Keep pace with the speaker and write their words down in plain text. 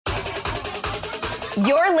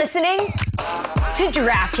You're listening to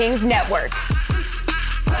DraftKings Network.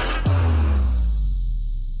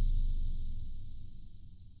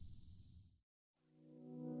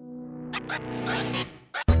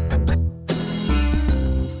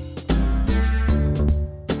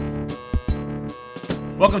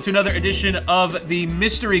 Welcome to another edition of the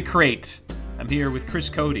Mystery Crate. I'm here with Chris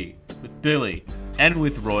Cody, with Billy, and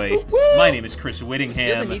with Roy. Woo-woo! My name is Chris Whittingham.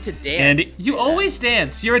 You really need to dance. And you always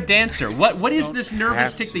dance. You're a dancer. What is this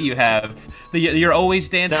nervous tick that you have? You're always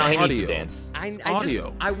dancing. No, he needs to dance.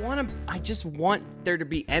 I just want there to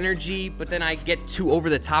be energy, but then I get too over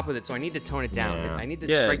the top with it, so I need to tone it down. Yeah. I need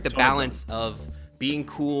to strike the balance of being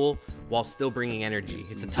cool while still bringing energy.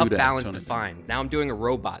 It's a tough balance to find. Now I'm doing a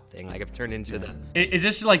robot thing. Like I've turned into the... Is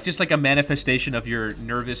this like just like a manifestation of your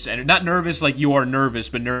nervous and not nervous like you are nervous,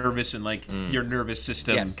 but nervous and like your nervous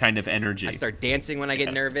system kind of energy? I start dancing when I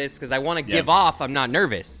get nervous because I want to give off I'm not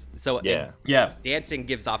nervous. So dancing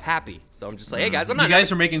gives off happy. So I'm just like, hey guys, I'm not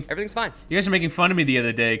nervous. Everything's fine. You guys are making fun of me the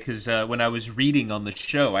other day because when I was reading on the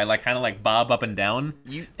show, I kind of bob up and down,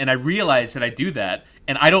 and I realized that I do that,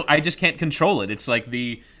 and I just can't control it. It's like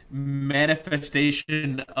the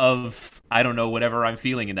manifestation of I don't know whatever I'm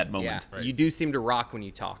feeling in that moment. Yeah, you do seem to rock when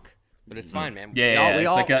you talk, but it's fine, man.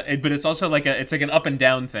 But it's also like an up and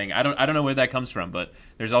down thing. I don't know where that comes from, but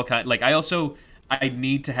there's all kind. Like I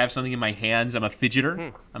need to have something in my hands. I'm a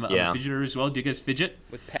fidgeter. I'm a fidgeter as well. Do you guys fidget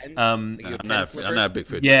with pens? I'm not a big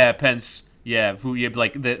fidgeter. Yeah, pens. Yeah,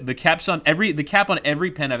 like the cap on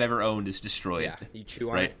every pen I've ever owned is destroyed. Yeah, you chew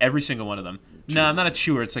on it. Every single one of them. No, I'm not a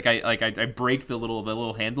chewer. It's like I break the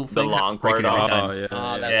little handle thing. The long part.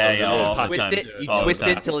 Twist it. You twist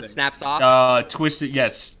it till it snaps off. Twist it.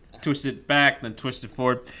 Yes. Twist it back, then twist it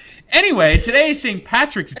forward. Anyway, today is St.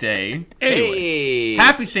 Patrick's Day. Hey.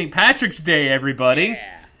 Happy St. Patrick's Day, everybody.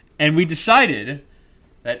 Yeah. And we decided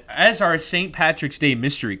that as our St. Patrick's Day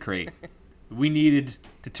mystery crate, we needed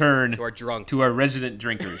to turn to our resident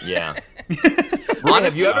drinkers. Yeah.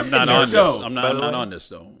 Honestly, I'm not on this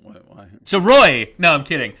though. Why? So Roy, no, I'm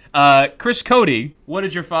kidding. Chris Cody, what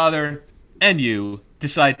did your father and you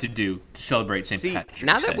decide to do to celebrate St. Patrick's Day?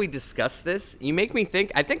 Now that we discussed this, you make me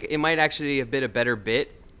think. I think it might actually have been a better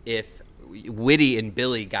bit if Whitty and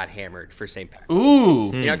Billy got hammered for St. Patrick's.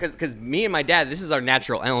 Ooh. You know, because me and my dad, this is our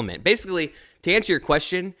natural element. Basically, to answer your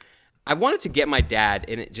question, I wanted to get my dad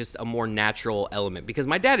in just a more natural element because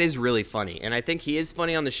my dad is really funny, and I think he is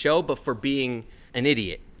funny on the show, but for being an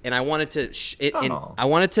idiot. And I wanted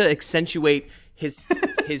to accentuate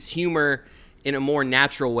his humor in a more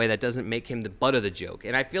natural way that doesn't make him the butt of the joke.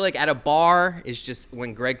 And I feel like at a bar is just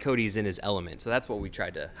when Greg Cody's in his element. So that's what we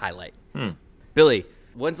tried to highlight. Billy,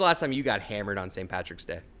 when's the last time you got hammered on St. Patrick's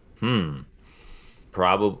Day?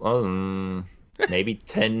 Probably maybe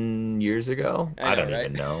 10 years ago. I don't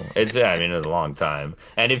even know. It was a long time.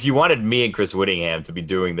 And if you wanted me and Chris Whittingham to be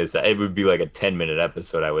doing this, it would be like a 10-minute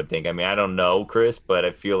episode, I would think. I mean, I don't know, Chris, but I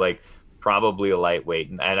feel like probably a lightweight.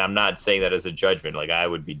 And I'm not saying that as a judgment. Like, I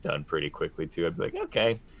would be done pretty quickly, too. I'd be like,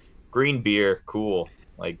 okay, green beer, cool.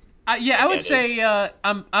 Like, I would say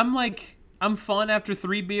I'm fun after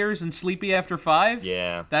 3 beers and sleepy after 5.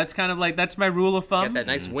 Yeah. That's kind of that's my rule of thumb. Got that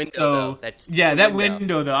nice window, though. That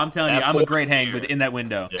window, though. I'm telling you, I'm a great hang in that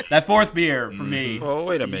window. Yeah. That 4th beer for me. Oh,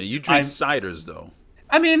 wait a minute. You drink ciders, though.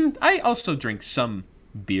 I mean, I also drink some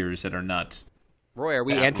beers that are not. Roy, are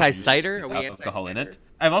we anti-cider? Are we alcohol in it?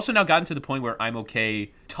 I've also now gotten to the point where I'm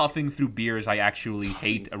okay toughing through beers I actually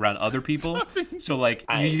hate around other people. So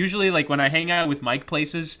usually when I hang out with Mike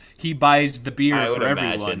places, he buys the beer for everyone. I would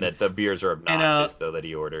imagine that the beers are obnoxious though that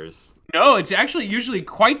he orders. No, it's actually usually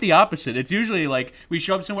quite the opposite. It's usually we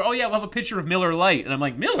show up somewhere, oh yeah, we'll have a pitcher of Miller Lite, and I'm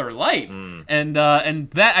like, Miller Lite, and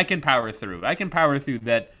that I can power through. I can power through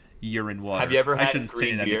that urine water. Have you ever had I shouldn't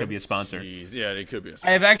green say that beer? It could be a sponsor. Jeez, yeah, it could be a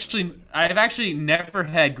sponsor. I have actually never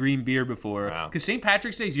had green beer before Wow. because St.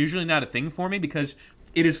 Patrick's Day is usually not a thing for me because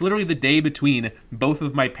it is literally the day between both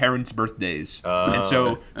of my parents' birthdays, and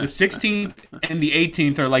so the 16th and the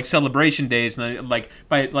 18th are celebration days, and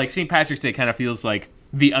by St. Patrick's Day kind of feels like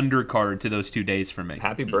the undercard to those 2 days for me.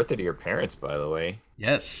 Happy birthday to your parents, by the way.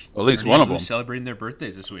 Yes, well, at least one of them celebrating their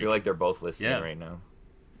birthdays this week. I feel like they're both listening right now.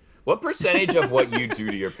 What percentage of what you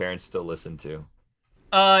do to your parents still listen to?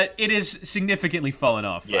 It is significantly fallen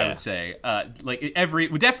off, I would say.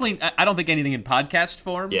 Definitely, I don't think anything in podcast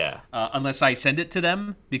form. Yeah. Unless I send it to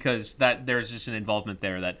them, because there's just an involvement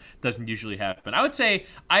there that doesn't usually happen. I would say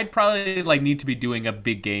I'd probably need to be doing a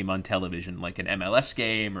big game on television, like an MLS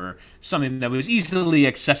game or something that was easily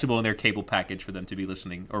accessible in their cable package for them to be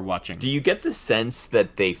listening or watching. Do you get the sense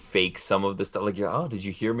that they fake some of the stuff? Like, did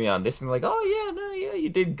you hear me on this? And they're like, you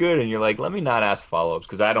did good. And you're like, let me not ask follow-ups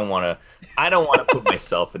because I don't want to put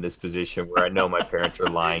myself in this position where I know my parents are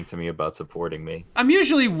lying to me about supporting me. I'm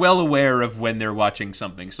usually well aware of when they're watching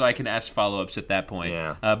something, so I can ask follow-ups at that point.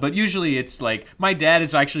 Yeah. But usually it's like, my dad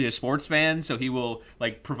is actually a sports fan, so he will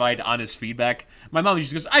provide honest feedback. My mom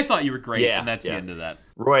just goes, I thought you were great, and that's the end of that.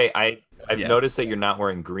 Roy, I've noticed that you're not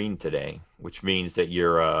wearing green today, which means that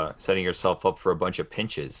you're setting yourself up for a bunch of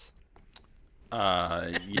pinches.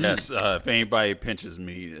 Yes. If anybody pinches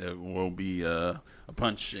me, it will be a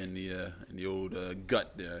punch in the old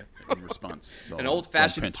gut there in response. So an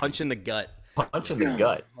old-fashioned punch in the gut. Punch in the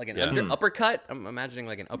gut. Like an uppercut? I'm imagining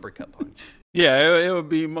like an uppercut punch. Yeah, it would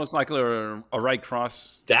be most likely a right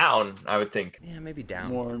cross. Down, I would think. Yeah, maybe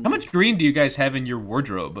down. How much green do you guys have in your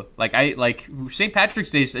wardrobe? St.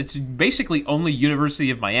 Patrick's Day, it's basically only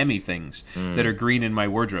University of Miami things that are green in my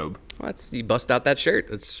wardrobe. Well, you bust out that shirt.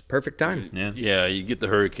 It's perfect time. Yeah, you get the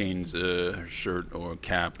Hurricanes shirt or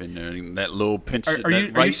cap and that little pinch. Are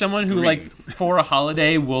you someone who for a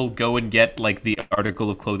holiday will go and get the article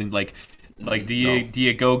of clothing do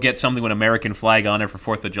you go get something with an American flag on it for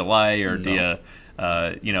 4th of July, or do you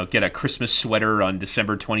get a Christmas sweater on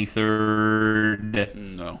December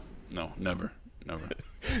 23rd? No, never.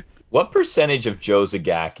 What percentage of Joe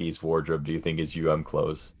Zagaki's wardrobe do you think is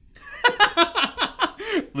clothes?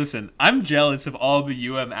 Listen, I'm jealous of all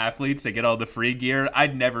the athletes that get all the free gear.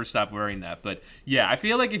 I'd never stop wearing that. But yeah, I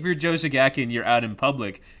feel like if you're Joe Zagaki and you're out in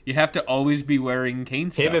public, you have to always be wearing Kane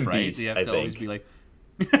stuff, Him and right? Beast, you have I to think. always be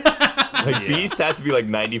Beast has to be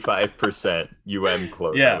 95%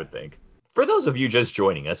 clothes, I would think. For those of you just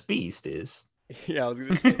joining us, Beast is... Yeah, I was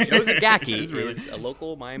going to say, Joe Zagaki is a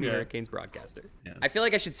local Miami Hurricanes broadcaster. Yeah. I feel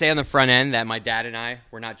like I should say on the front end that my dad and I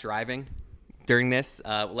were not driving during this.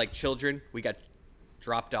 Like children, we got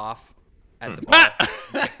dropped off at the bar.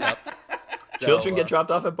 Children get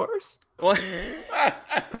dropped off at bars?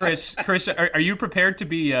 Chris, are you prepared to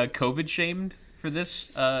be COVID shamed for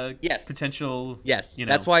this yes. potential? Yes.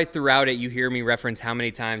 That's why throughout it you hear me reference how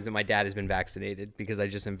many times that my dad has been vaccinated, because I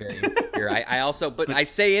just am very insecure. I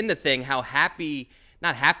say in the thing how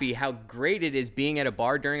great it is being at a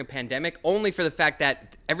bar during a pandemic, only for the fact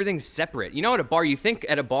that everything's separate. At a bar, you think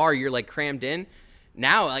at a bar you're crammed in.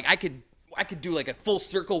 Now, I could do a full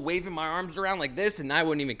circle waving my arms around like this, and I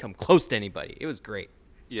wouldn't even come close to anybody. It was great.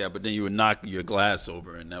 Yeah, but then you would knock your glass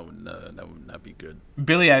over, and that would not be good.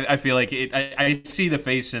 Billy, I feel like I see the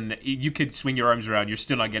face, and you could swing your arms around. You're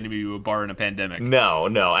still not getting to a bar in a pandemic. No,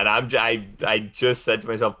 and I just said to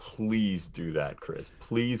myself, please do that, Chris.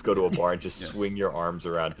 Please go to a bar and just swing your arms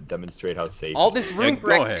around to demonstrate how safe. All this room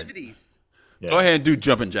for activities. Yeah. Go ahead and do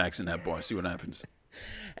jumping jacks in that bar. See what happens.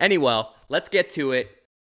 Anyway, let's get to it.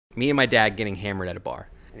 Me and my dad getting hammered at a bar.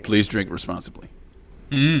 Please drink responsibly.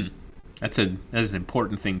 That's an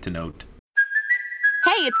important thing to note.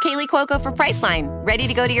 Hey, it's Kaylee Cuoco for Priceline. Ready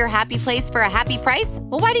to go to your happy place for a happy price?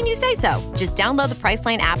 Well, why didn't you say so? Just download the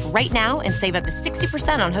Priceline app right now and save up to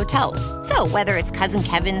 60% on hotels. So whether it's Cousin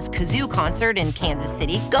Kevin's Kazoo Concert in Kansas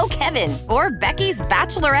City, go Kevin, or Becky's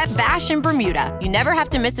Bachelorette Bash in Bermuda, you never have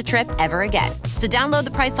to miss a trip ever again. So download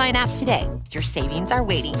the Priceline app today. Your savings are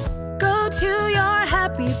waiting. Go to your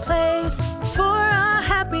happy place for a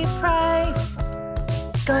happy price.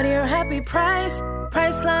 Go to your happy price,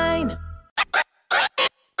 Priceline.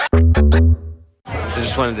 I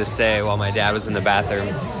just wanted to say while my dad was in the bathroom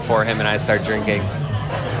before him and I start drinking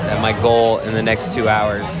that my goal in the next 2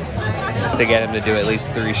 hours is to get him to do at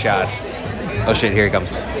least 3 shots. Oh shit, here he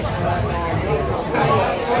comes.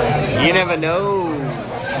 You never know.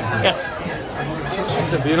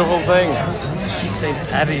 It's a beautiful thing. St.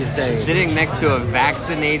 Patty's Day. Sitting next to a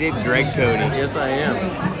vaccinated Greg Cody. Yes, I am.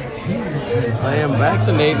 I am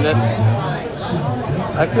vaccinated.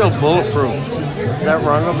 I feel bulletproof. Is that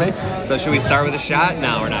wrong with me? So should we start with a shot?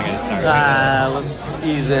 No, we're not going to start. Let's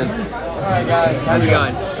ease in. All right, guys. How's it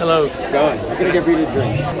going? Hello. It's going. I'm going to get you to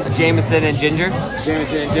drink. A Jameson and ginger?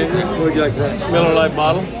 Jameson and ginger? What would you like to say? Miller Lite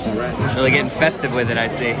bottle? All right. Really getting festive with it, I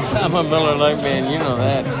see. I'm a Miller Lite man. You know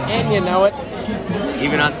that. And you know it.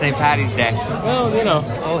 Even on St. Patty's Day. Well,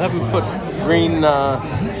 I'll have them put green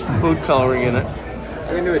food coloring in it.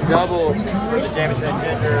 We're going to do a double for the Jameson and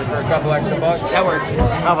ginger for a couple extra bucks. That works.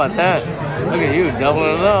 How about that? Look at you,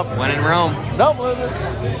 doubling it up. When in Rome.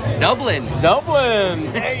 Dublin.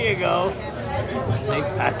 There you go. St.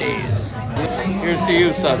 Patty's. Here's to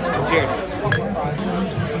you, son. Cheers.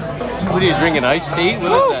 What are you drinking? Iced tea?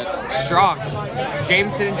 What is that? Strong.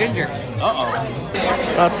 Jameson and ginger.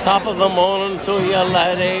 On top of the morning to your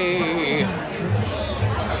laddie.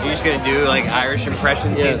 You just gonna do like Irish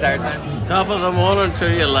impressions the entire time? Top of the morning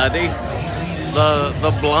to you, laddie.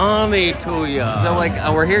 The blondie to ya. So like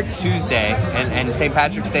we're here Tuesday, and St.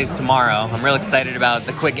 Patrick's Day is tomorrow. I'm real excited about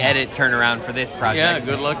the quick edit turnaround for this project. Yeah,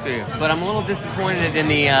 good luck to you. But I'm a little disappointed in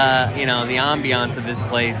the the ambiance of this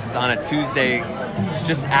place on a Tuesday,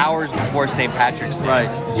 just hours before St. Patrick's Day.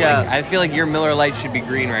 Right. Yeah. Like, I feel like your Miller Lite should be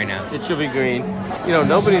green right now. It should be green.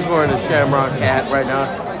 Nobody's wearing a shamrock hat right now.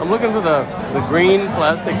 I'm looking for the green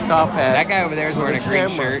plastic top hat. That guy over there is wearing a green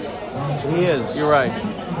shirt. He is. You're right.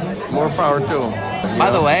 More power to him.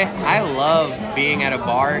 By the way, I love being at a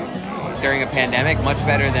bar during a pandemic much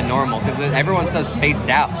better than normal because everyone's so spaced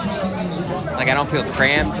out. Like I don't feel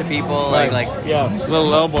crammed to people. Right. Like yeah,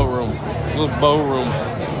 little elbow room, little bow room.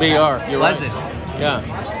 BR. It's You're pleasant. Right.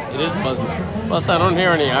 Yeah, it is pleasant. Plus, I don't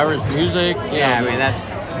hear any Irish music. Yeah, I mean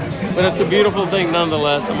that's. But it's a beautiful thing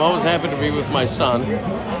nonetheless. I'm always happy to be with my son.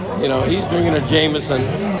 He's drinking a Jameson.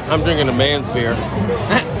 I'm drinking a man's beer.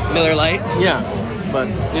 Miller Lite. Yeah. But,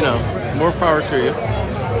 more power to you.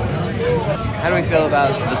 How do we feel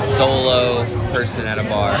about the solo person at a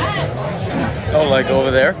bar? Oh, like over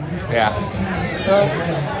there? Yeah.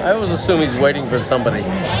 I always assume he's waiting for somebody.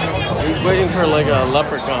 He's waiting for like a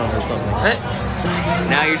leprechaun or something.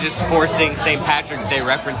 Now you're just forcing St. Patrick's Day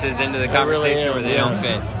references into the conversation where they don't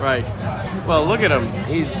fit. Right. Well, look at him.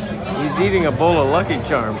 He's eating a bowl of Lucky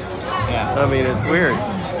Charms. Yeah. I mean, it's weird.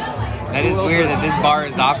 That is weird that this bar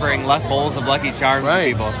is offering bowls of Lucky Charms to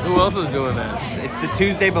people. Who else is doing that? It's the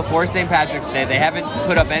Tuesday before St. Patrick's Day. They haven't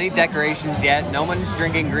put up any decorations yet. No one's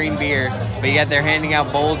drinking green beer, but yet they're handing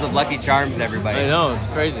out bowls of Lucky Charms to everybody. I know, it's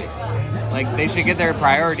crazy. Like, they should get their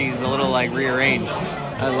priorities a little, rearranged.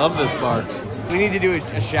 I love this bar. We need to do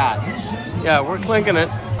a shot. Yeah, we're clinking it.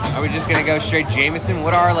 Are we just going to go straight Jameson?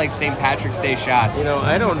 What are, St. Patrick's Day shots?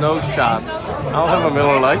 I don't know shots. I'll have a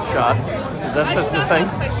Miller Lite shot. Is that such a thing?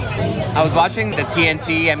 I was watching the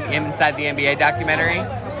TNT Inside the NBA documentary.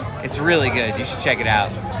 It's really good. You should check it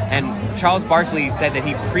out. And Charles Barkley said that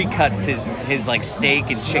he pre-cuts his steak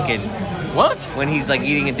and chicken. What? When he's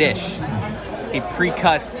eating a dish. He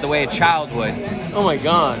pre-cuts the way a child would. Oh my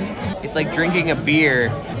God. It's like drinking a beer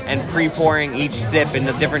and pre-pouring each sip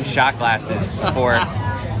into different shot glasses before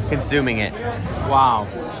consuming it. Wow.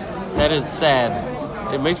 That is sad.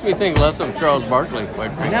 It makes me think less of Charles Barkley,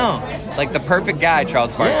 quite frankly. I know. Like the perfect guy,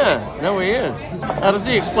 Charles Barkley. Yeah, no, he is. How does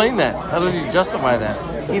he explain that? How does he justify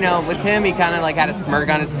that? With him, he kind of had a smirk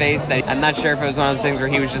on his face that I'm not sure if it was one of those things where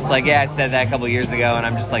he was just yeah, I said that a couple years ago and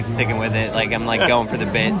I'm just sticking with it. I'm going for the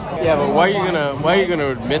bit. Yeah, but why are you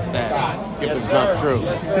gonna admit that if it's not true?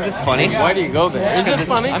 Because it's funny. Why do you go there? Is it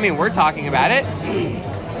funny? I mean, we're talking about it.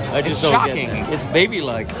 I just don't shocking. get it. It's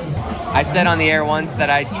baby-like. I said on the air once that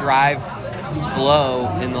I drive slow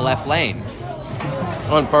in the left lane.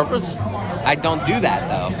 On purpose? I don't do that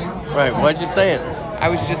though. Right. Why'd you say it? I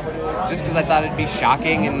was just because I thought it'd be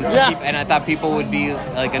shocking and I thought people would be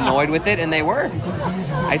annoyed with it, and they were.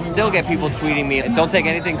 I still get people tweeting me, "Don't take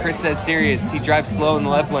anything Chris says serious. He drives slow in the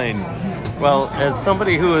left lane." Well, as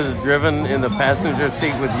somebody who has driven in the passenger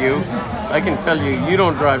seat with you, I can tell you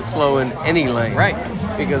don't drive slow in any lane. Right.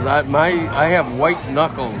 Because I have white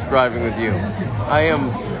knuckles driving with you. I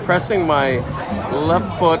am pressing my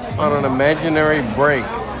left foot on an imaginary brake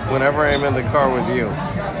whenever I'm in the car with you.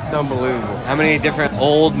 It's unbelievable. How many different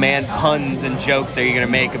old man puns and jokes are you going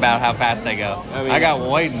to make about how fast I go? I got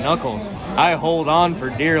white knuckles. I hold on for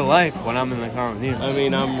dear life when I'm in the car with you. I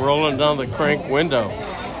mean, I'm rolling down the crank window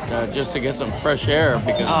just to get some fresh air.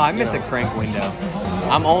 Because I miss a crank window.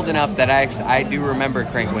 I'm old enough that I do remember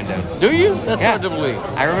crank windows. Do you? That's hard to believe.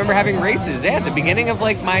 I remember having races. Yeah, at the beginning of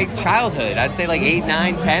my childhood, I'd say 8,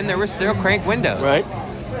 9, 10, there were still crank windows. Right.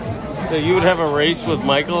 So you would have a race with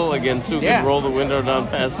Michael against who could roll the window down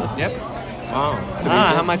fastest? Yep. Wow. I don't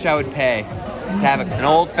know how much I would pay to have an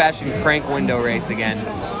old-fashioned crank window race again.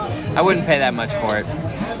 I wouldn't pay that much for it.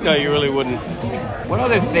 No, you really wouldn't. What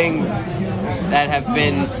other things that have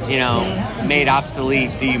been, made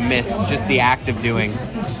obsolete do you miss just the act of doing?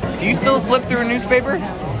 Do you still flip through a newspaper?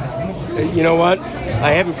 You know what?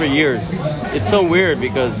 I haven't for years. It's so weird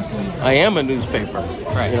because I am a newspaper.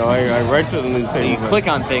 Right. I write for the newspaper. So you click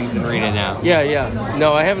on things and read it now. Yeah.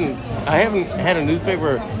 No, I haven't had a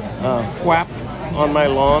newspaper whap on my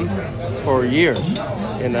lawn for years.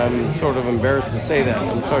 And I'm sort of embarrassed to say that.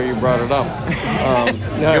 I'm sorry you brought it up.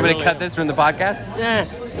 You want me to cut this from the podcast? Yeah,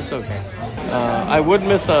 it's okay. I would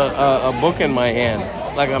miss a book in my hand.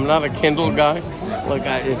 Like, I'm not a Kindle guy. Like,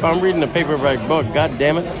 if I'm reading a paperback book, God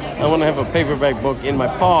damn it, I want to have a paperback book in my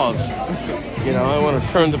paws. You know, I want to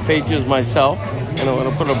turn the pages myself, and I want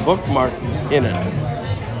to put a bookmark in it.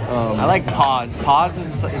 I like paws. Paws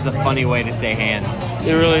is a funny way to say hands.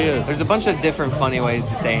 It really is. There's a bunch of different funny ways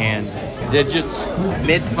to say hands. Digits.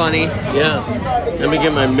 Mitts funny. Yeah. Let me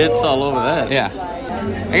get my mitts all over that. Yeah.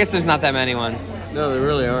 I guess there's not that many ones. No, there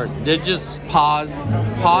really aren't. Digits. Paws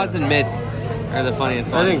and mitts are the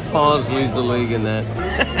funniest ones. I think paws leads the league in that.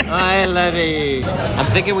 Hi, Letty. I'm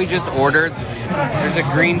thinking we just ordered. There's a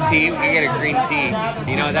green tea. We can get a green tea.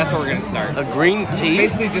 You know, that's where we're going to start. A green tea?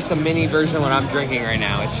 It's basically just a mini version of what I'm drinking right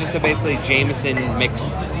now. It's just a basically Jameson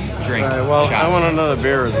mixed drink. All right, well, shot. I want another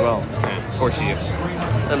beer as well. Yeah, of course you do.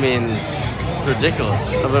 I mean, it's ridiculous.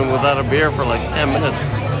 I've been without a beer for like 10 minutes.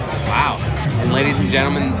 Wow. And ladies and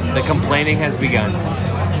gentlemen, the complaining has begun.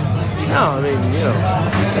 No, I mean, you know,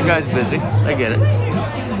 the guy's busy. I get it.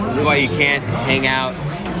 This is why you can't hang out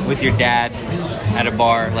with your dad at a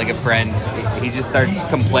bar like a friend. He just starts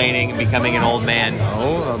complaining and becoming an old man.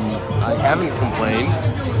 No, I haven't complained.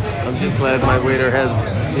 I'm just glad my waiter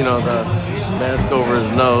has, you know, the mask over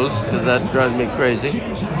his nose, because that drives me crazy.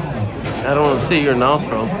 I don't want to see your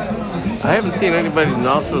nostrils. I haven't seen anybody's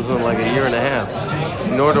nostrils in like a year and a half,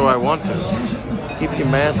 nor do I want to. Keep your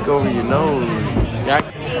mask over your nose, Jack.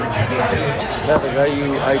 That the guy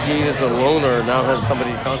you ID'd as a loner now has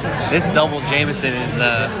somebody talking. This double Jameson is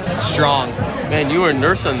strong. Man, you were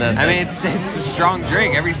nursing that. I mean, it's a strong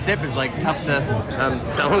drink. Every sip is like tough to. I'm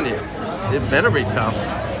telling you, it better be tough.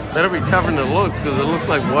 Better be tougher than it looks, because it looks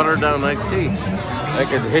like watered down iced tea. I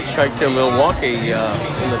could hitchhike to Milwaukee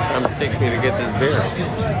in the time it takes me to get this beer.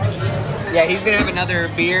 Yeah, he's gonna have another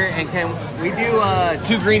beer, and can we do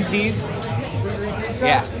 2 green teas?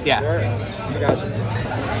 Yeah. You guys are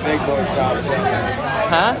big boy shots.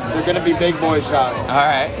 Huh? They're gonna be big boy shots. All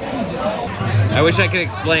right. I wish I could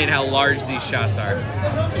explain how large these shots are.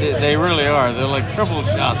 They really are. They're like triple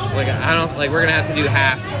shots. Like we're gonna have to do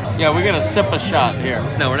half. Yeah, we're gonna sip a shot here.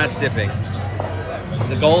 No, we're not sipping.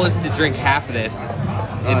 The goal is to drink half of this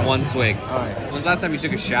in one swig. All right. When was the last time you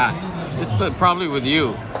took a shot? It's probably with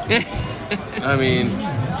you. I mean,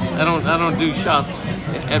 I don't do shots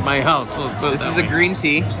at my house. This is a green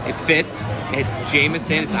tea. It fits. It's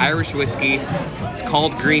Jameson. It's Irish whiskey. It's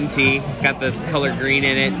called green tea. It's got the color green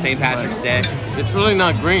in it. St. Patrick's Day. It's really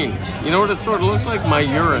not green. You know what it sort of looks like? My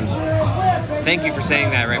urine. Thank you for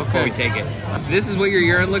saying that right before we take it. If this is what your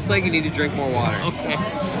urine looks like, you need to drink more water. Okay.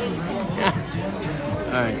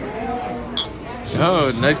 All right.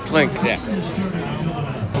 Oh, nice clink. Yeah.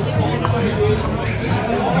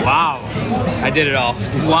 Wow. I did it all.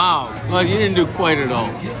 Wow. Well, you didn't do quite it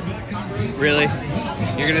all. Really?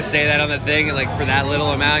 You're going to say that on the thing, and like for that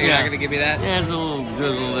little amount, you're not going to give me that? Yeah, there's a little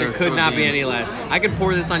drizzle there. There could not be any less. I could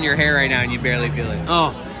pour this on your hair right now, and you barely feel it.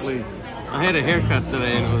 Oh, please. I had a haircut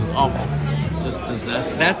today, and it was awful. Just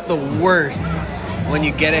disaster. That's the worst. When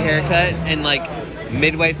you get a haircut, and like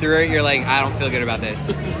midway through it, you're like, I don't feel good about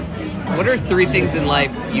this. What are 3 things in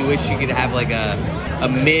life you wish you could have like a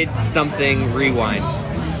mid-something rewind?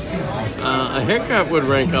 A haircut would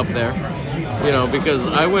rank up there, you know, because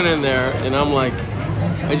I went in there and I'm like,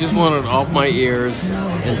 I just want it off my ears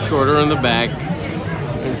and shorter in the back.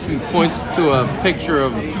 And she points to a picture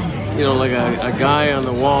of, you know, like a guy on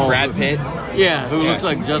the wall. Brad Pitt? Yeah, who looks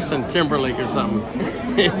like Justin Timberlake or something.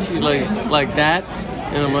 And she's like that?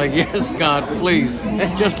 And I'm like, yes, God, please,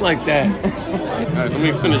 just like that. All right, let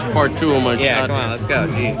me finish part 2 of my shot. Yeah, come on, let's go.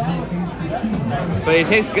 Jeez. But it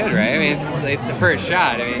tastes good, right? I mean, it's for a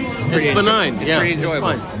shot. I mean, it's pretty benign. It's pretty enjoyable.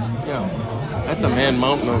 It's fine. Yeah, that's a man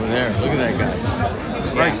mountain over there. Look at that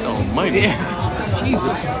guy. Christ almighty. Yeah. Jesus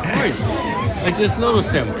Christ. I just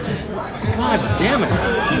noticed him. God damn it.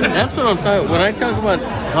 That's what I'm talking. When I talk about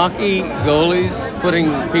hockey goalies putting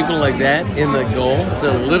people like that in the goal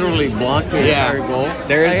to literally block the entire goal,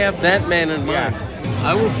 I have that man in mind.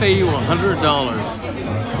 I will pay you $100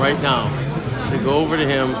 right now to go over to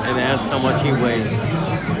him and ask how much he weighs.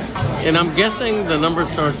 And I'm guessing the number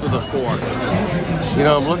starts with a 4. You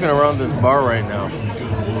know, I'm looking around this bar right now,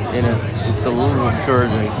 and it's a little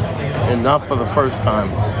discouraging, and not for the first time.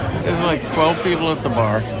 There's like 12 people at the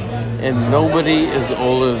bar, and nobody is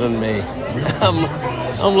older than me.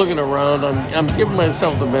 I'm looking around. I'm giving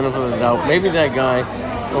myself the benefit of the doubt. Maybe that guy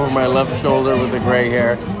over my left shoulder with the gray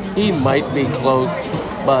hair, he might be close,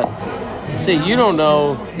 but see, you don't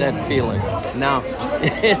know that feeling. No.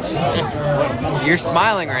 You're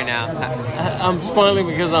smiling right now. I'm smiling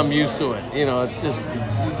because I'm used to it. You know,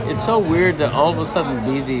 it's so weird to all of a sudden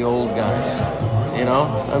be the old guy. You know,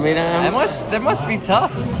 I mean, that must be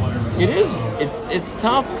tough. It is. It's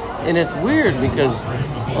tough, and it's weird because,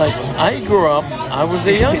 like, I grew up. I was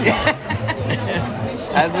a young guy,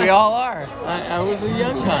 as we all are. I was a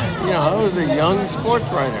young guy. You know, I was a young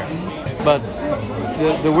sports writer. But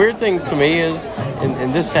the weird thing to me is,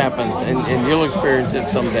 and this happens, and you'll experience it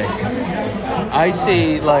someday. I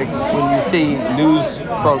see, like, when you see news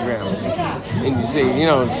programs, and you see, you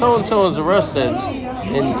know, so-and-so is arrested,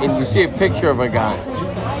 and you see a picture of a guy,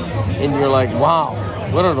 and you're like, wow,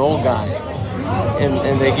 what an old guy.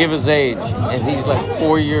 And they give his age, and he's like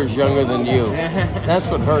 4 years younger than you. That's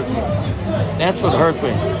what hurts me. That's what hurts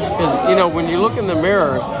me. Because, you know, when you look in the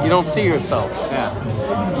mirror, you don't see yourself. Yeah.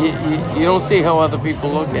 You don't see how other people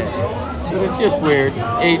look at you. But it's just weird.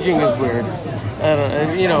 Aging is weird. I don't know.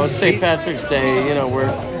 And, you know, it's St. Patrick's Day. You know, we're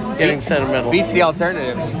getting sentimental. Beats the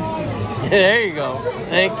alternative. There you go.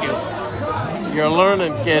 Thank you. You're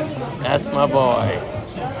learning, kid. That's my boy.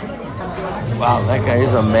 Wow, that guy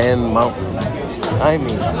is a man mountain. I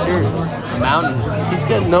mean, seriously. Mountain. He's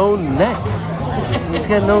got no neck. He's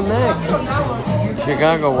got no neck.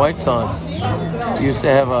 Chicago White Sox used to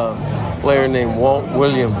have a player named Walt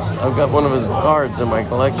Williams. I've got one of his cards in my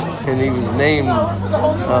collection, and he was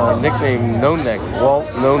nicknamed No Neck,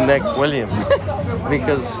 Walt No Neck Williams,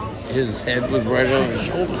 because his head was right on his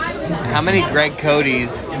shoulder. How many Greg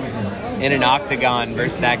Codys in an octagon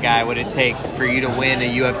versus that guy would it take for you to win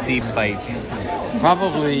a UFC fight?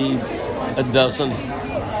 Probably a dozen.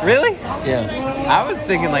 Really? Yeah. I was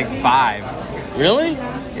thinking like 5. Really?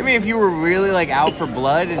 I mean, if you were really like out for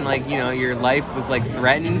blood and like, you know, your life was like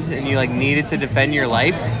threatened and you like needed to defend your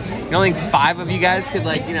life, you don't think 5 of you guys could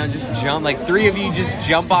like, you know, just jump, like 3 of you just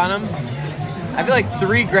jump on him? I feel like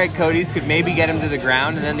 3 Greg Codys could maybe get him to the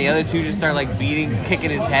ground, and then the other 2 just start like kicking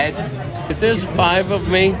his head. If there's 5 of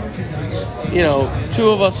me, you know, 2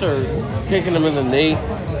 of us are kicking him in the knee.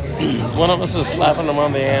 One of us is slapping him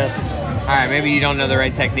on the ass. All right, maybe you don't know the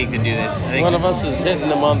right technique to do this. I think one of us is hitting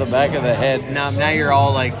him on the back of the head. Now you're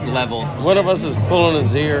all like leveled. One of us is pulling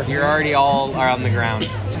his ear. You're already all are on the ground.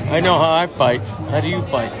 I know how I fight. How do you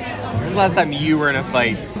fight? When's the last time you were in a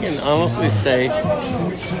fight? I can honestly say,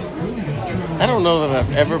 I don't know that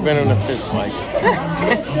I've ever been in a fist fight.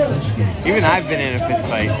 Even I've been in a fist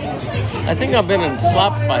fight. I think I've been in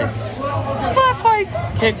slap fights. Slap fights?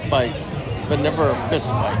 Kick fights, but never a fist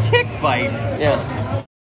fight. Kick fight? Yeah.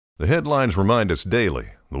 The headlines remind us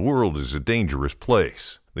daily, the world is a dangerous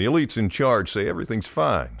place. The elites in charge say everything's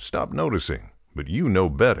fine, stop noticing. But you know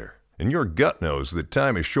better. And your gut knows that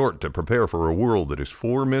time is short to prepare for a world that is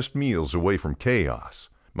 4 missed meals away from chaos.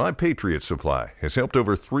 My Patriot Supply has helped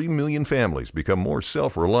over 3 million families become more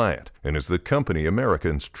self-reliant and is the company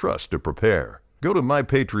Americans trust to prepare. Go to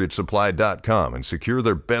MyPatriotSupply.com and secure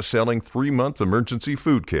their best-selling 3-month emergency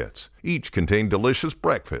food kits. Each contain delicious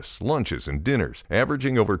breakfasts, lunches, and dinners,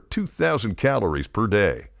 averaging over 2,000 calories per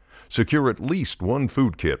day. Secure at least 1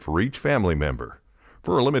 food kit for each family member.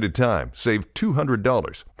 For a limited time, save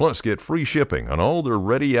 $200, plus get free shipping on all their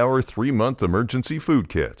Ready Hour 3-month emergency food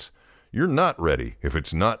kits. You're not ready if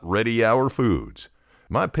it's not Ready Hour Foods.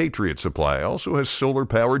 My Patriot Supply also has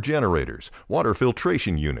solar-powered generators, water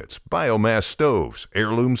filtration units, biomass stoves,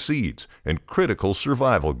 heirloom seeds, and critical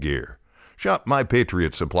survival gear. Shop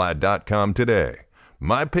MyPatriotSupply.com today.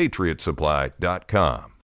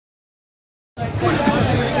 MyPatriotSupply.com.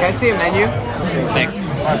 Can I see a menu? Thanks.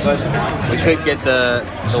 We could get the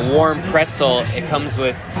warm pretzel. It comes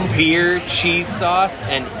with beer, cheese sauce,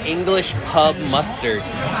 and English pub mustard.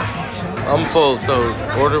 I'm full, so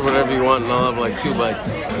order whatever you want and I'll have like 2 bites.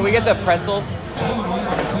 Can we get the pretzels?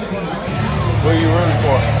 Where are you running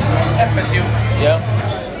for? FSU. Yep.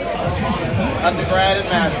 Undergrad and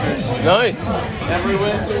masters. Nice. Every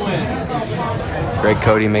win to win. Greg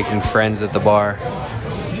Cody making friends at the bar.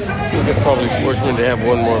 You could probably force me to have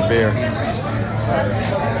 1 more beer.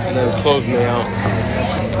 And then close me out.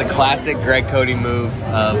 The classic Greg Cody move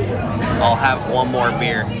of, I'll have 1 more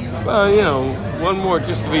beer. Well, you know, 1 more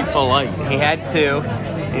just to be polite. He had 2.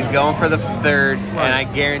 He's going for the 3rd, and I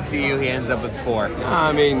guarantee you he ends up with 4.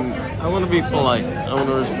 I mean, I want to be polite. I want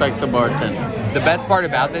to respect the bartender. The best part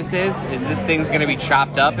about this is this thing's going to be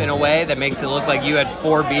chopped up in a way that makes it look like you had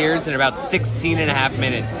 4 beers in about 16 and a half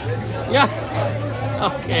minutes. Yeah.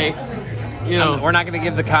 Okay. You know, we're not going to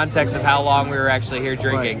give the context of how long we were actually here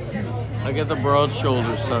drinking. Right. I get the broad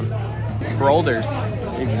shoulders, son. Brolders.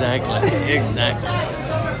 Exactly. Exactly.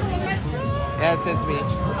 Yeah, it's me.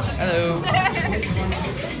 Hello.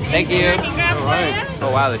 Thank you. All right.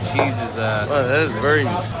 Oh wow, the cheese is wow, that is very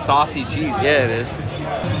saucy cheese. Yeah, it is.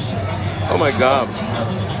 Oh my God.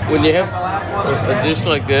 When you have a dish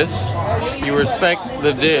like this, you respect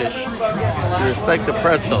the dish, you respect the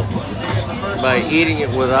pretzel by eating it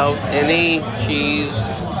without any cheese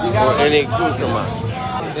or any accoutrement.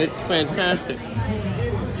 It's fantastic.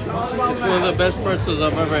 It's one of the best pretzels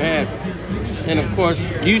I've ever had. And of course,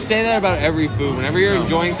 you say that about every food. Whenever you're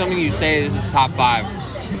enjoying something, you say this is top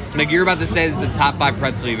 5. Like you're about to say this is the top 5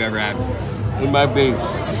 pretzel you've ever had. It might be.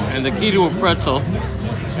 And the key to a pretzel,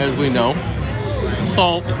 as we know,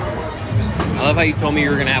 salt. I love how you told me you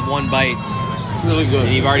were going to have one bite. Really good.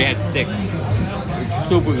 And you've already had 6. It's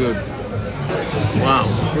super good. Wow,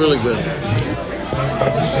 really good.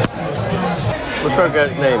 What's our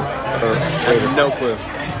guy's name? I have no clue.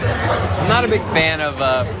 I'm not a big fan of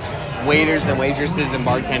waiters and waitresses and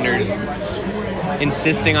bartenders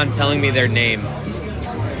insisting on telling me their name.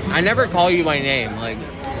 I never call you by name. Like,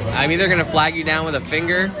 I'm either going to flag you down with a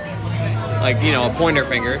finger, like, you know, a pointer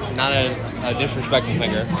finger, not a disrespectful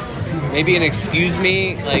finger. Maybe an excuse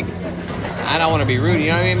me, like, I don't want to be rude, you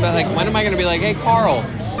know what I mean? But, like, when am I going to be like, hey, Carl?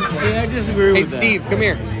 Yeah, I disagree with that. Hey, Steve, come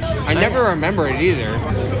here. I never remember it either.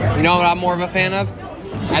 You know what I'm more of a fan of?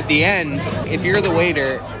 At the end, if you're the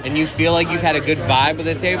waiter and you feel like you've had a good vibe with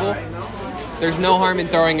the table, there's no harm in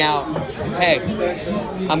throwing out, hey,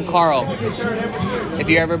 I'm Carl. If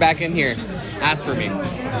you're ever back in here, ask for me.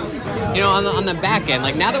 You know, on the back end,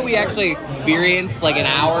 like now that we actually experienced like an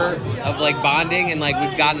hour of like bonding and like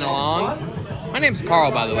we've gotten along, my name's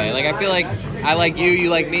Carl, by the way. Like I feel like I like you, you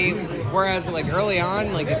like me. Whereas like early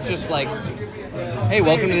on, like it's just like, hey,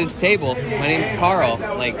 welcome to this table. My name's Carl.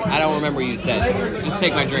 Like, I don't remember what you said. Just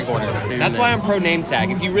take my drink order. That's why I'm pro name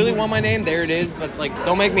tag. If you really want my name, there it is. But, like,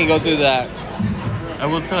 don't make me go through that. I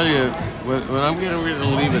will tell you, when I'm getting ready to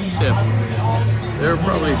leave a tip, there are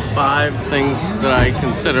probably 5 things that I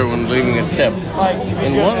consider when leaving a tip.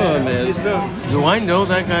 And one of them is, do I know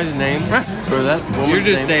that guy's name? Or that woman's name? You're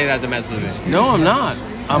just saying that to mess with me. No, I'm not.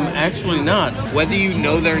 I'm actually not. Whether you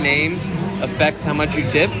know their name affects how much you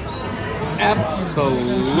tip?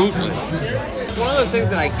 Absolutely. It's one of those things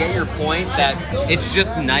that I get your point that it's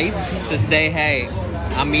just nice to say, hey,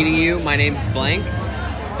 I'm meeting you, my name's blank.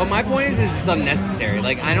 But my point is it's unnecessary.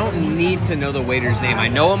 Like, I don't need to know the waiter's name. I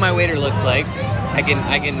know what my waiter looks like. I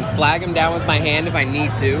can flag him down with my hand if I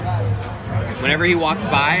need to. Whenever he walks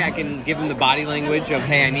by, I can give him the body language of,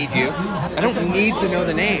 hey, I need you. I don't need to know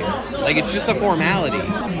the name. Like, it's just a formality.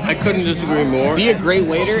 I couldn't disagree more. Be a great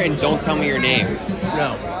waiter and don't tell me your name.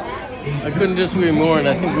 No. I couldn't disagree more, and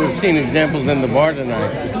I think we've seen examples in the bar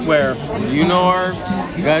tonight where, do you know our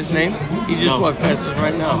guy's name? He just walked past us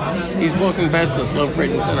right now. He's walking past us, Love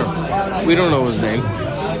Creighton Center. We don't know his name,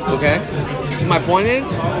 okay? My point is,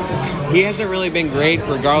 he hasn't really been great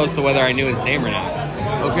regardless of whether I knew his name or not.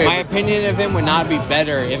 Okay. My opinion of him would not be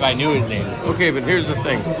better if I knew his name. Okay, but here's the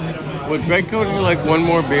thing. Would Greg Cody like one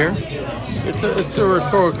more beer? It's a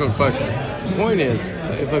rhetorical question. The point is,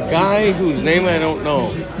 if a guy whose name I don't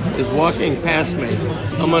know is walking past me,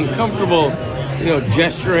 I'm uncomfortable,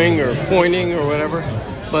 gesturing or pointing or whatever.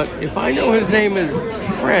 But if I know his name is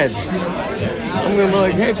Fred, I'm going to be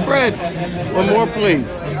like, hey, Fred, one more,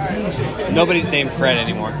 please. Nobody's named Fred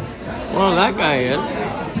anymore. Well, that guy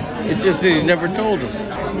is. It's just that he never told us.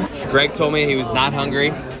 Greg told me he was not hungry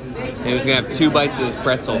and he was going to have 2 bites of this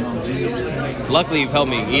pretzel. Luckily, you've helped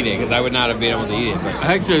me eat it because I would not have been able to eat it. But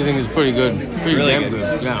I actually think it's pretty good. Pretty really damn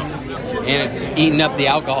good. Yeah. And it's eating up the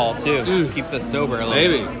alcohol, too. Keeps us sober a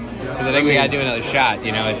little bit. Because I think we got to do another shot.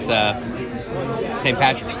 It's St.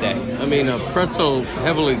 Patrick's Day. I mean, a pretzel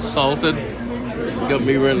heavily salted got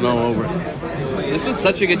me written all over. This was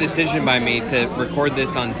such a good decision by me to record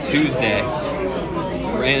this on Tuesday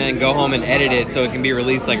and then go home and edit it so it can be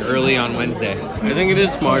released like early on Wednesday. I think it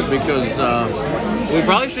is smart because we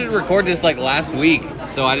probably should record this like last week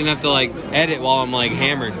so I didn't have to like edit while I'm like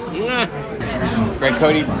hammered. Greg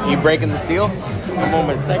Cody, you breaking the seal? I'm on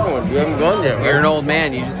my second one. You haven't gone yet, right? You're an old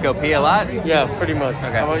man. You just go pee a lot? Yeah, pretty much.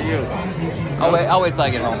 Okay. How about you? I'll wait till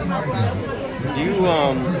I get home. Do you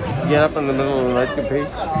get up in the middle of the night to pee?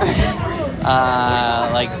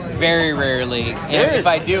 Like very rarely. And if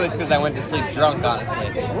I do, it's because I went to sleep drunk, honestly.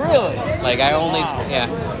 Really? Like I only, yeah.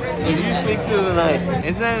 So you sleep through the night?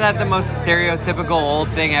 Isn't that the most stereotypical old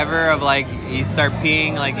thing ever of like you start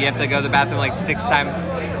peeing, like you have to go to the bathroom like 6 times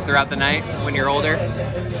throughout the night when you're older?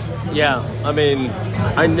 Yeah, I mean,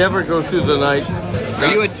 I never go through the night. Are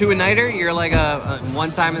you a 2-a-nighter? You're like a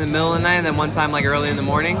 1 time in the middle of the night and then 1 time like early in the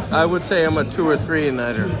morning? I would say I'm a 2 or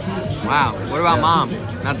 3-a-nighter. Wow. What about mom?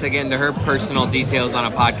 Not to get into her personal details on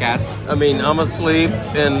a podcast. I mean, I'm asleep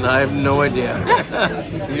and I have no idea.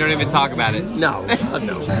 You don't even talk about it? No.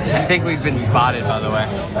 I think we've been spotted, by the way.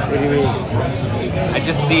 What do you mean? I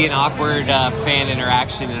just see an awkward fan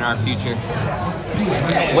interaction in our future.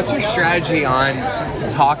 What's your strategy on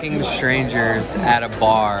talking to strangers at a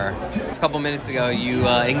bar? A couple minutes ago, you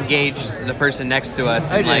engaged the person next to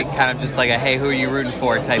us and like kind of just like a "Hey, who are you rooting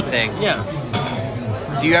for?" type thing. Yeah.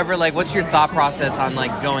 Do you ever like? What's your thought process on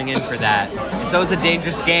like going in for that? It's always a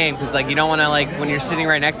dangerous game because like you don't want to like when you're sitting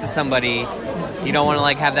right next to somebody, you don't want to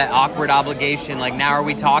like have that awkward obligation. Like now, are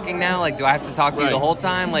we talking now? Like, do I have to talk to you the whole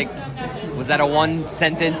time? Like, was that a one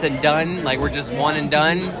sentence and done? Like we're just one and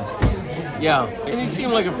done? Yeah, and he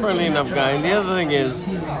seemed like a friendly enough guy. And the other thing is,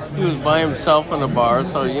 he was by himself in a bar,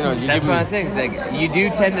 so you know. That's one of the things. Like you do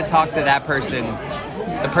tend to talk to that person,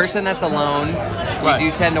 the person that's alone.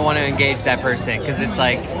 You do tend to want to engage that person because it's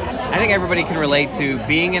like, I think everybody can relate to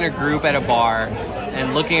being in a group at a bar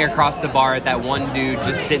and looking across the bar at that one dude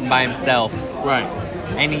just sitting by himself. Right.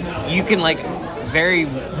 And you can like very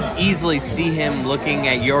easily see him looking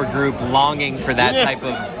at your group, longing for that type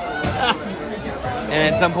of.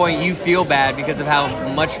 And at some point you feel bad because of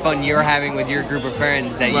how much fun you're having with your group of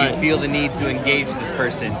friends that you feel the need to engage this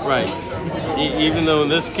person. Right. Even though in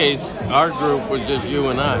this case our group was just you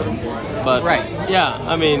and I. But yeah,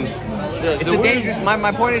 I mean, it's a dangerous.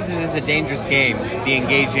 My point is it's a dangerous game. The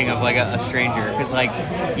engaging of like a stranger because like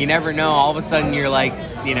you never know. All of a sudden you're like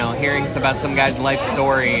hearing about some guy's life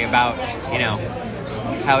story about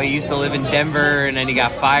how he used to live in Denver and then he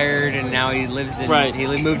got fired and now he lives in he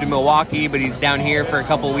moved to Milwaukee but he's down here for a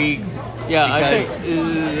couple weeks. Yeah, I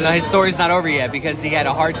think his story's not over yet because he had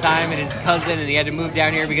a hard time and his cousin and he had to move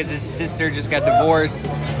down here because his sister just got divorced.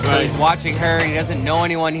 So he's watching her and he doesn't know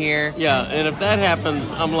anyone here. Yeah, and if that happens,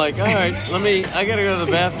 I'm like, all right, I gotta go to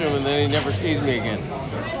the bathroom, and then he never sees me again.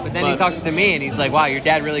 But then he talks to me and he's like, wow, your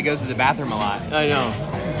dad really goes to the bathroom a lot. I know.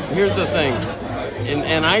 Here's the thing,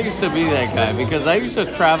 and I used to be that guy because I used to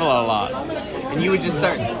travel a lot. And you would just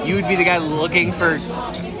you would be the guy looking for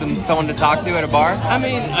someone to talk to at a bar? I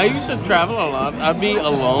mean, I used to travel a lot. I'd be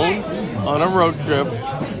alone on a road trip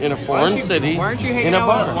in a foreign city why aren't you hanging in a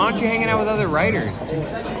bar. Why aren't you hanging out with other writers?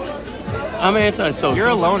 I'm antisocial. You're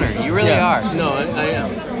a loner. You really are. No, I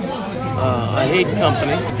am. I hate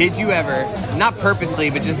company. Did you ever, not purposely,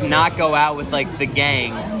 but just not go out with like the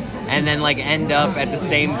gang and then like end up at the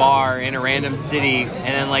same bar in a random city and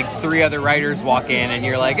then like 3 other writers walk in and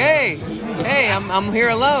you're like, hey, I'm here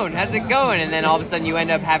alone. How's it going? And then all of a sudden you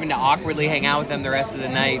end up having to awkwardly hang out with them the rest of the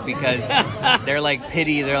night because they're like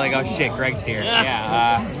pity. They're like, oh shit, Greg's here.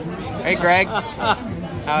 Yeah. Hey, Greg.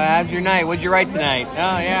 How's your night? What'd you write tonight? Oh,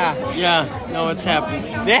 yeah. Yeah. No, it's happened.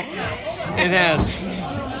 It has.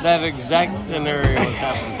 That exact scenario has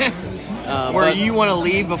happened. Where you want to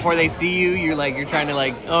leave before they see you, you're trying to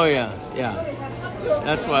like. Oh yeah.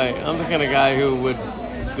 That's why I'm the kind of guy who would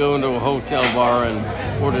go into a hotel bar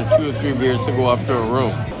and order 2 or 3 beers to go up to a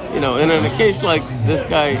room. And in a case like this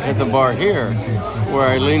guy at the bar here, where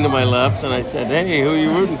I leaned to my left and I said, "Hey, who are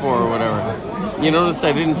you rooting for?" or whatever. You notice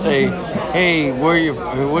I didn't say, "Hey,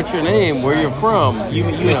 what's your name? Where you're from?" You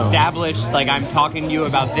established like I'm talking to you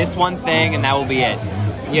about this one thing, and that will be it.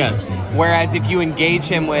 Yes. Whereas if you engage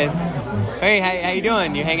him with, hey, how you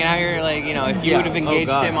doing? You hanging out here? Like, if you would have engaged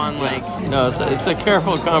him on like... No, it's a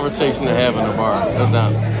careful conversation to have in a bar. No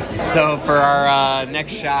doubt. So for our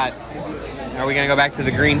next shot, are we going to go back to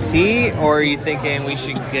the green tea? Or are you thinking we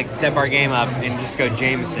should step our game up and just go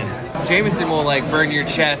Jameson? Jameson will like burn your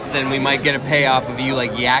chest and we might get a payoff of you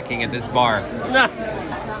like yakking at this bar.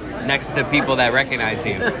 Next to people that recognize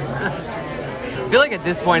you. I feel like at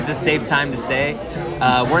this point it's a safe time to say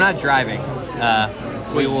we're not driving.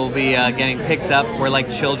 We will be getting picked up. We're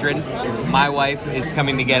like children. My wife is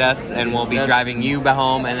coming to get us, and we'll be driving you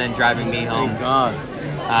home and then driving me home. Thank God.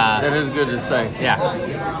 That is good to say. Yeah.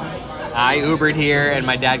 I Ubered here, and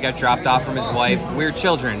my dad got dropped off from his wife. We're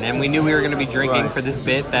children, and we knew we were going to be drinking for this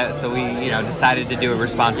bit, so we decided to do it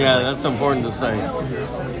responsibly. Yeah, that's important to say.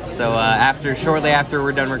 So shortly after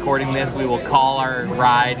we're done recording this, we will call our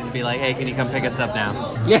ride and be like, hey, can you come pick us up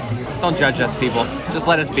now? Yeah. Don't judge us, people. Just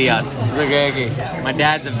let us be us. Okay. My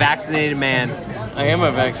dad's a vaccinated man. I am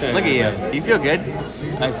a vaccinated man. Look at you. Do you feel good?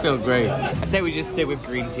 I feel great. I say we just stay with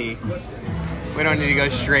green tea. We don't need to go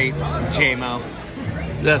straight JMO.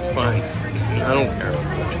 That's fine. I don't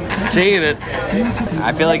care. Saying it.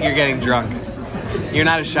 I feel like you're getting drunk. You're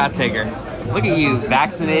not a shot taker. Look at you,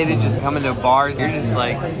 vaccinated, just coming to bars. You're just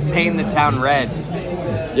like painting the town red.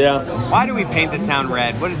 Yeah. Why do we paint the town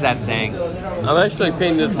red? What is that saying? I'm actually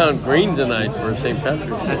painting the town green tonight for St.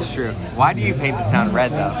 Patrick's. That's true. Why do you paint the town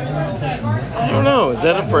red, though? I don't know. Is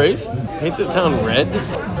that a phrase? Paint the town red?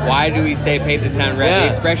 Why do we say paint the town red? Yeah. The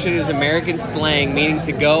expression is American slang meaning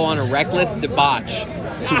to go on a reckless debauch.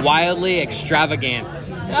 to wildly extravagant.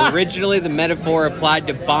 Originally, the metaphor applied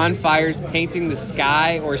to bonfires painting the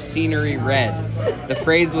sky or scenery red. The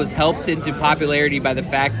phrase was helped into popularity by the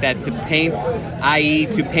fact that to paint, i.e.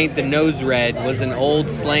 to paint the nose red, was an old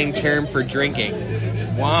slang term for drinking.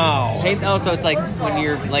 Wow. So it's like when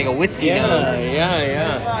you're like a whiskey nose.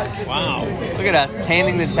 Yeah. Wow. Look at us,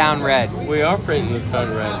 painting the town red. We are painting the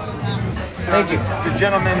town red. Thank you. The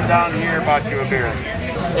gentleman down here bought you a beer.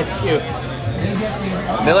 Thank you.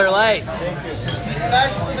 Miller Lite.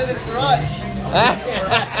 Smashed him in his garage.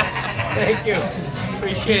 Thank you.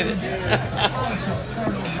 Appreciate it.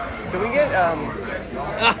 Can we get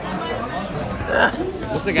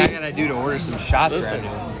what's the guy gotta do to order some shots Listen, right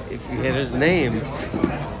now? if you hit his name,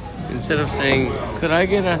 instead of saying, could I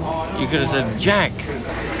get a, you could have said Jack.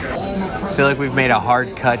 I feel like we've made a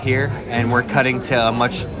hard cut here, and we're cutting to a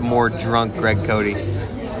much more drunk Greg Cody.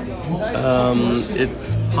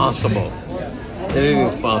 It's possible.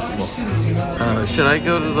 Anything's possible. Should I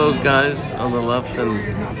go to those guys on the left and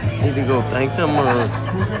need to go thank them, or how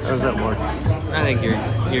does that work? I think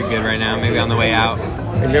you're good right now. Maybe on the way out.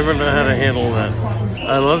 I never know how to handle that.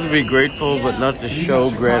 I love to be grateful, but not to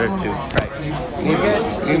show gratitude. Right. Can you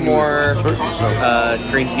get 2 more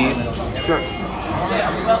green teas? Sure.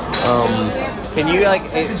 Can you can you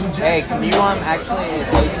actually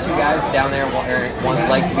those 2 guys down there want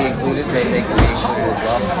like to be included? They can be included as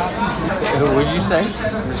well. What did you say?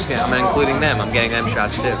 I'm including them. I'm getting them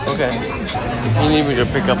shots too. Okay. If you need me to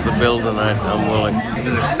pick up the bill tonight, I'm willing. It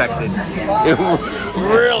was expected.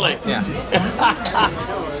 Really? Yeah.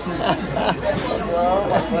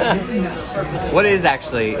 What is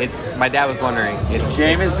actually? It's my dad was wondering. It's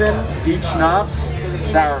Jameson, peach schnapps,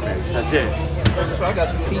 sour mix. That's it.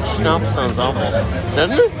 Peach schnapps sounds awful,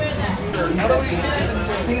 doesn't it?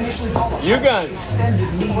 You guys.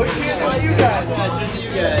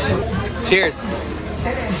 Cheers.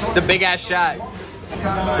 It's a big ass shot.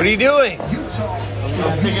 What are you doing?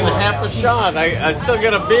 I'm taking a half a shot. I still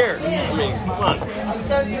get a beer. I mean, come on. I'm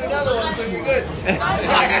sending you another one, so you're good.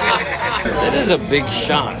 That is a big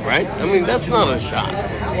shot, right? I mean, that's not a shot.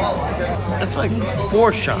 That's like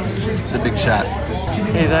 4 shots. It's a big shot.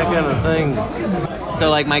 Hey, that kind of thing. So,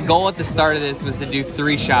 like, my goal at the start of this was to do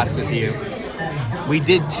 3 shots with you. We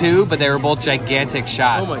did 2, but they were both gigantic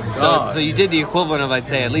shots. Oh my God. So you did the equivalent of, I'd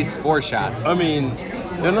say, at least 4 shots. I mean,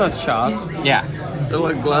 they're not shots. Yeah. They're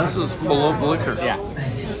like glasses full of liquor. Yeah.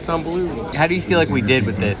 It's unbelievable. How do you feel like we did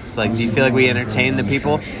with this? Like, do you feel like we entertained the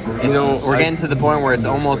people? We're getting to the point where it's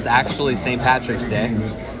almost actually St. Patrick's Day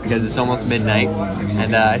because it's almost midnight,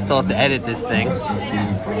 and I still have to edit this thing.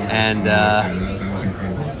 And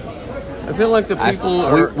I feel like the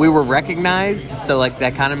people we were recognized, so like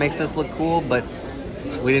that kind of makes us look cool, but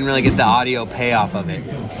we didn't really get the audio payoff of it.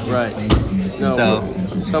 Right. No, so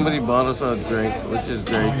somebody bought us a drink, which is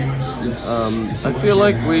great. I feel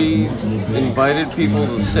like we invited people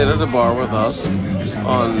to sit at a bar with us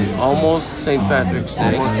on almost St. Patrick's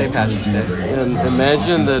Day. Almost St. Patrick's Day. And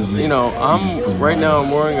imagine that, I'm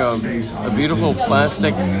wearing a beautiful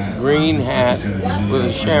plastic green hat with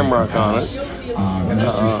a shamrock on it.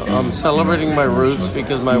 I'm celebrating my roots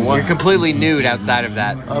because my wife... You're completely nude outside of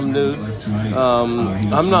that. I'm nude.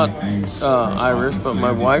 I'm not Irish, but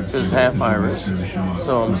my wife is half Irish.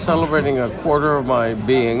 So I'm celebrating a quarter of my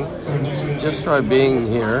being just by being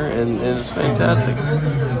here, and it's fantastic.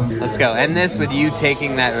 Let's go. End this with you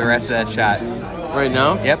taking the rest of that shot. Right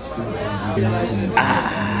now? Yep.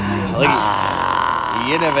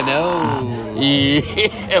 You never know.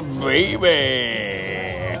 Yeah, baby.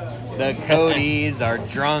 The Codys are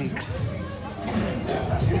drunks.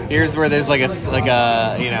 Here's where there's like a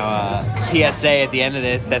PSA at the end of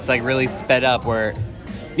this that's like really sped up where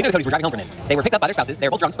neither of the Codys were driving home from this. They were picked up by their spouses. They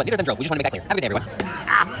were both drunks, but neither of them drove. We just want to make that clear. Have a good day,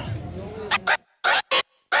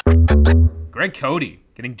 everyone. Greg Cody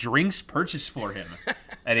getting drinks purchased for him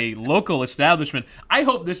at a local establishment. I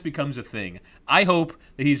hope this becomes a thing. I hope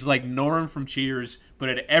that he's like Norm from Cheers, but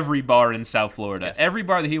at every bar in South Florida. Yes. Every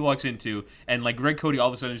bar that he walks into, and like Greg Cody all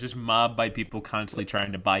of a sudden is just mobbed by people constantly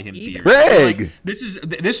trying to buy him beer. Greg! Like,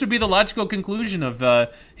 this would be the logical conclusion of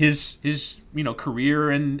his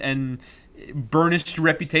career and burnished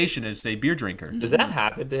reputation as a beer drinker. Does that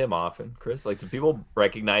happen to him often, Chris? Like, do people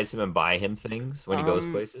recognize him and buy him things when he goes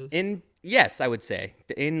places? Yes, I would say.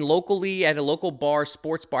 Locally, at a local bar,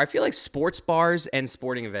 sports bar, I feel like sports bars and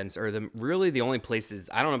sporting events are really the only places,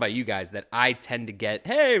 I don't know about you guys, that I tend to get,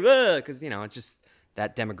 hey, because, it's just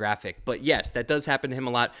that demographic. But yes, that does happen to him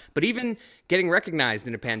a lot. But even getting recognized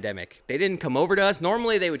in a pandemic, they didn't come over to us.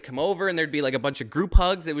 Normally, they would come over and there'd be like a bunch of group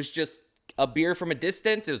hugs. It was just a beer from a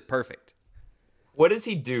distance. It was perfect. What does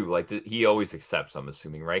he do? Like, he always accepts, I'm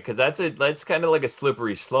assuming, right? Because that's kind of like a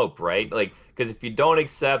slippery slope, right? Like, because if you don't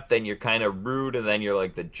accept, then you're kind of rude, and then you're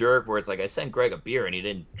like the jerk, where it's like, I sent Greg a beer and he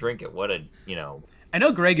didn't drink it. What a, I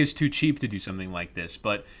know Greg is too cheap to do something like this,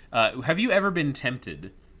 but have you ever been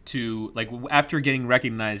tempted to, like, after getting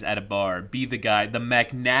recognized at a bar, be the guy, the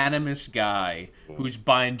magnanimous guy who's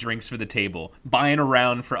buying drinks for the table, buying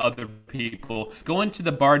around for other people, going to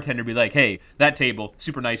the bartender, be like, hey, that table,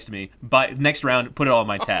 super nice to me, but next round, put it all on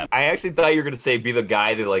my tab. I actually thought you were gonna say be the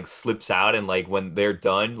guy that like slips out and like when they're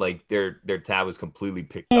done, like their tab was completely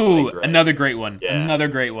picked up. Ooh, Right? another great one. Yeah. Another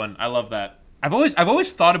great one. I love that. I've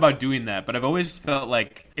always thought about doing that, but I've always felt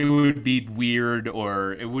like it would be weird,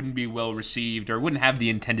 or it wouldn't be well received, or it wouldn't have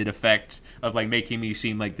the intended effect of like making me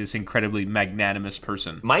seem like this incredibly magnanimous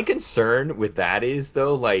person. My concern with that is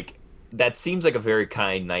though, like, that seems like a very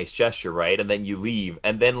kind, nice gesture, right? And then you leave,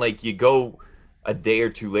 and then like you go a day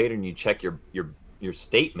or two later and you check your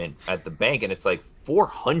statement at the bank, and it's like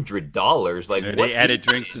 $400. Like, They what? added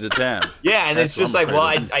drinks to the tab. Yeah, and That's it's just what I'm like, well,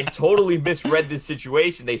 afraid of. I totally misread this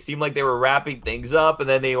situation. They seemed like they were wrapping things up, and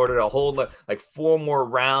then they ordered a whole like 4 more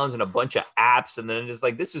rounds and a bunch of apps, and then it's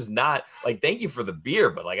like, this is not like, thank you for the beer,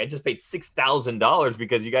 but like I just paid $6,000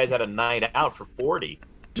 because you guys had a night out for 40.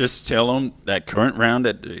 Just tell them that current round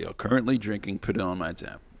that you're currently drinking, put it on my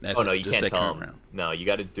tab. That's Oh no, it, you just can't that tell current them. round. No, you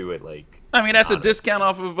got to do it like. I mean, that's honest. a discount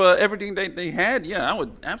off of everything they had. Yeah, I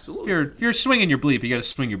would absolutely. If you're swinging your bleep, you got to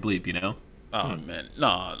swing your bleep, you know. Oh man,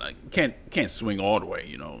 no, like can't swing all the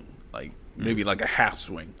way. Like maybe like a half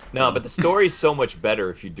swing. No, but the story's so much better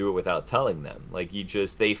if you do it without telling them. Like,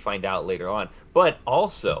 they find out later on. But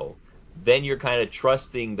also, then you're kind of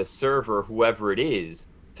trusting the server, whoever it is,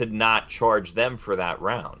 to not charge them for that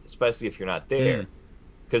round, especially if you're not there.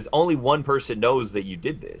 Because only one person knows that you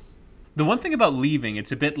did this. The one thing about leaving,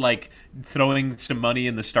 it's a bit like throwing some money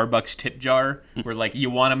in the Starbucks tip jar, where like you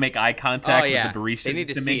want to make eye contact with the barista They need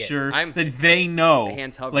to see make it. sure that they know. My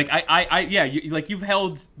hands hovering. Like you've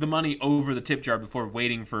held the money over the tip jar before,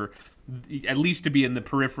 waiting for at least to be in the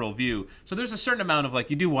peripheral view. So there's a certain amount of like,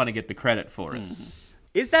 you do want to get the credit for it.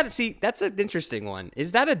 Is that, see, that's an interesting one.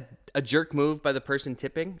 Is that a jerk move by the person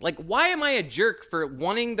tipping? Like, why am I a jerk for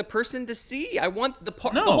wanting the person to see? I want the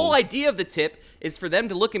whole idea of the tip is for them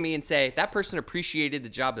to look at me and say, that person appreciated the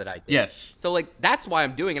job that I did. Yes. So, like, that's why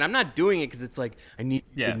I'm doing it. I'm not doing it because it's like, I need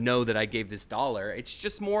to know that I gave this $1. It's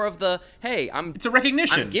just more of the, hey, it's a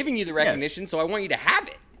recognition. I'm giving you the recognition, so I want you to have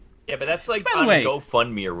it. Yeah, but that's like By the on way-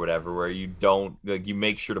 GoFundMe or whatever, where you don't, like, you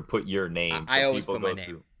make sure to put your name. I so always people put my go name.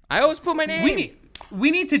 through. I always put my name.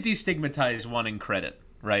 We need to destigmatize wanting credit,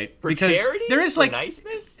 right? For because charity? there is For like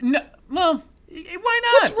niceness? No, well, why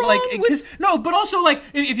not? What's wrong like, with- no, but also like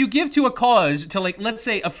if you give to a cause, to like, let's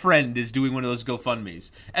say a friend is doing one of those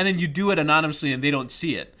GoFundMes, and then you do it anonymously and they don't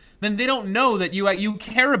see it, then they don't know that you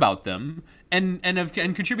care about them and have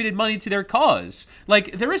contributed money to their cause.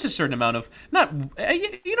 Like, there is a certain amount of not.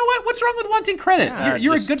 You know what? What's wrong with wanting credit? Yeah,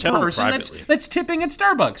 you're a just good tell them person. privately. That's tipping at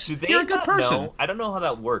Starbucks. Do they You're a good not person. know? I don't know how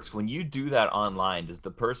that works. When you do that online, does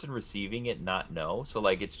the person receiving it not know? So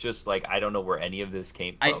like, it's just like, I don't know where any of this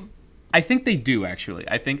came from. I think they do, actually.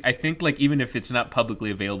 I think like, even if it's not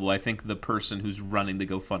publicly available, I think the person who's running the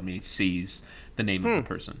GoFundMe sees the name of the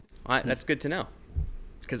person. That's good to know.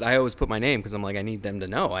 Because I always put my name because I'm like, I need them to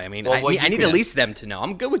know. I mean, Well, I what you need can- at least them to know.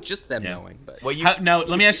 I'm good with just them knowing. But Well, you, Now,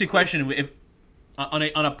 let me ask you a question. If on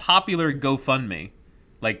a popular GoFundMe,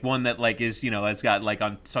 like one that like is, it's got like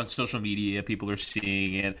on social media, people are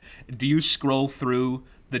seeing it, do you scroll through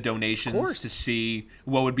the donations to see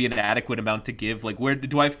what would be an adequate amount to give? Like, where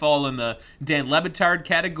do I fall in the Dan Le Batard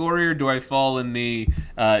category, or do I fall in the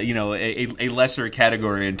a lesser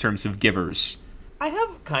category in terms of givers? I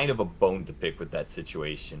have kind of a bone to pick with that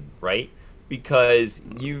situation, right? Because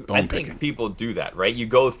I think people do that, right? You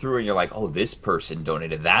go through and you're like, oh, this person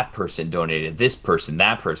donated, that person donated, this person,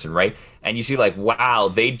 that person, right? And you see like, wow,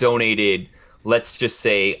 they donated, let's just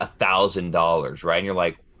say $1,000, right? And you're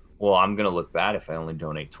like, well, I'm going to look bad if I only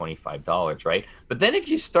donate $25, right? But then if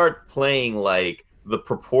you start playing like the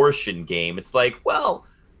proportion game, it's like, well,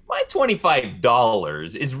 my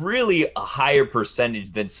 $25 is really a higher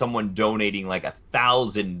percentage than someone donating like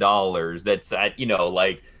 $1,000 that's at,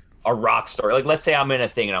 like a rock star. Like, let's say I'm in a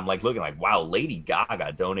thing and I'm like looking like, wow, Lady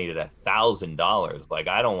Gaga donated $1,000. Like,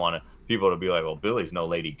 I don't want people to be like, well, Billy's no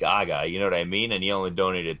Lady Gaga. You know what I mean? And he only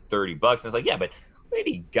donated $30. And it's like, yeah, but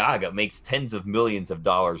Lady Gaga makes tens of millions of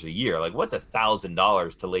dollars a year. Like, what's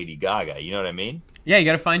 $1,000 to Lady Gaga? You know what I mean? Yeah, you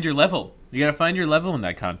got to find your level. You got to find your level in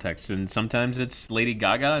that context. And sometimes it's Lady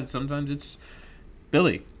Gaga and sometimes it's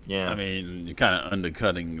Billy. Yeah. I mean, you're kind of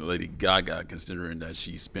undercutting Lady Gaga considering that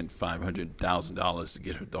she spent $500,000 to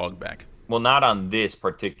get her dog back. Well, not on this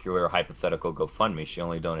particular hypothetical GoFundMe. She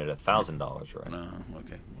only donated $1,000, right? No,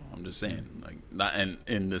 okay. Well, I'm just saying, like, not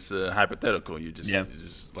in this hypothetical, you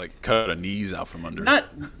just like cut her knees out from under.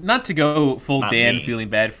 Not to go full Not Dan me. feeling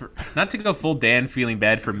bad for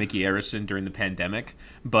Mickey Arison during the pandemic,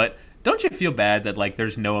 but don't you feel bad that like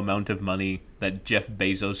there's no amount of money that Jeff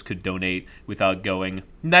Bezos could donate without going,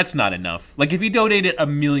 that's not enough. Like if you donated $1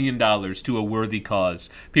 million to a worthy cause,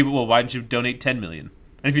 people, well, why don't you donate 10 million?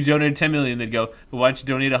 And if you donated 10 million, they'd go, well, why don't you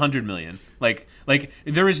donate 100 million? Like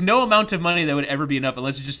there is no amount of money that would ever be enough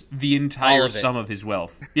unless it's just the entire sum of his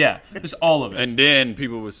wealth. Yeah, just all of it. And then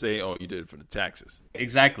people would say, oh, you did it for the taxes.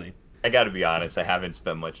 Exactly. I got to be honest. I haven't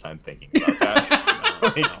spent much time thinking about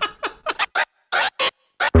that.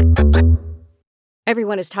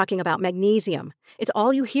 Everyone is talking about magnesium. It's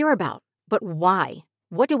all you hear about. But why?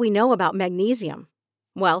 What do we know about magnesium?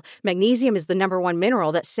 Well, magnesium is the #1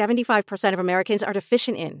 mineral that 75% of Americans are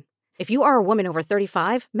deficient in. If you are a woman over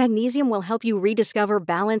 35, magnesium will help you rediscover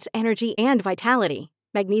balance, energy, and vitality.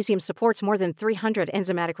 Magnesium supports more than 300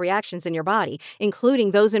 enzymatic reactions in your body,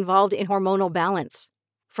 including those involved in hormonal balance.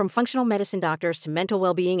 From functional medicine doctors to mental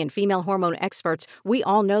well-being and female hormone experts, we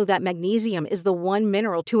all know that magnesium is the one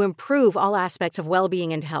mineral to improve all aspects of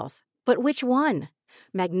well-being and health. But which one?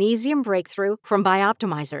 Magnesium Breakthrough from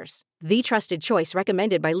Bioptimizers, the trusted choice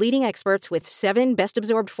recommended by leading experts with 7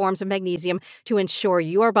 best-absorbed forms of magnesium to ensure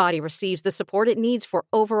your body receives the support it needs for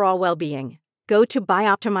overall well-being. Go to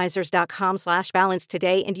bioptimizers.com/balance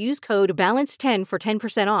today and use code BALANCE10 for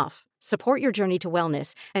 10% off. Support your journey to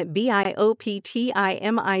wellness at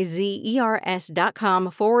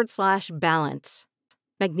bioptimizers.com/balance.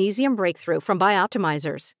 Magnesium Breakthrough from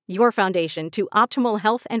Bioptimizers, your foundation to optimal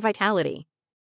health and vitality.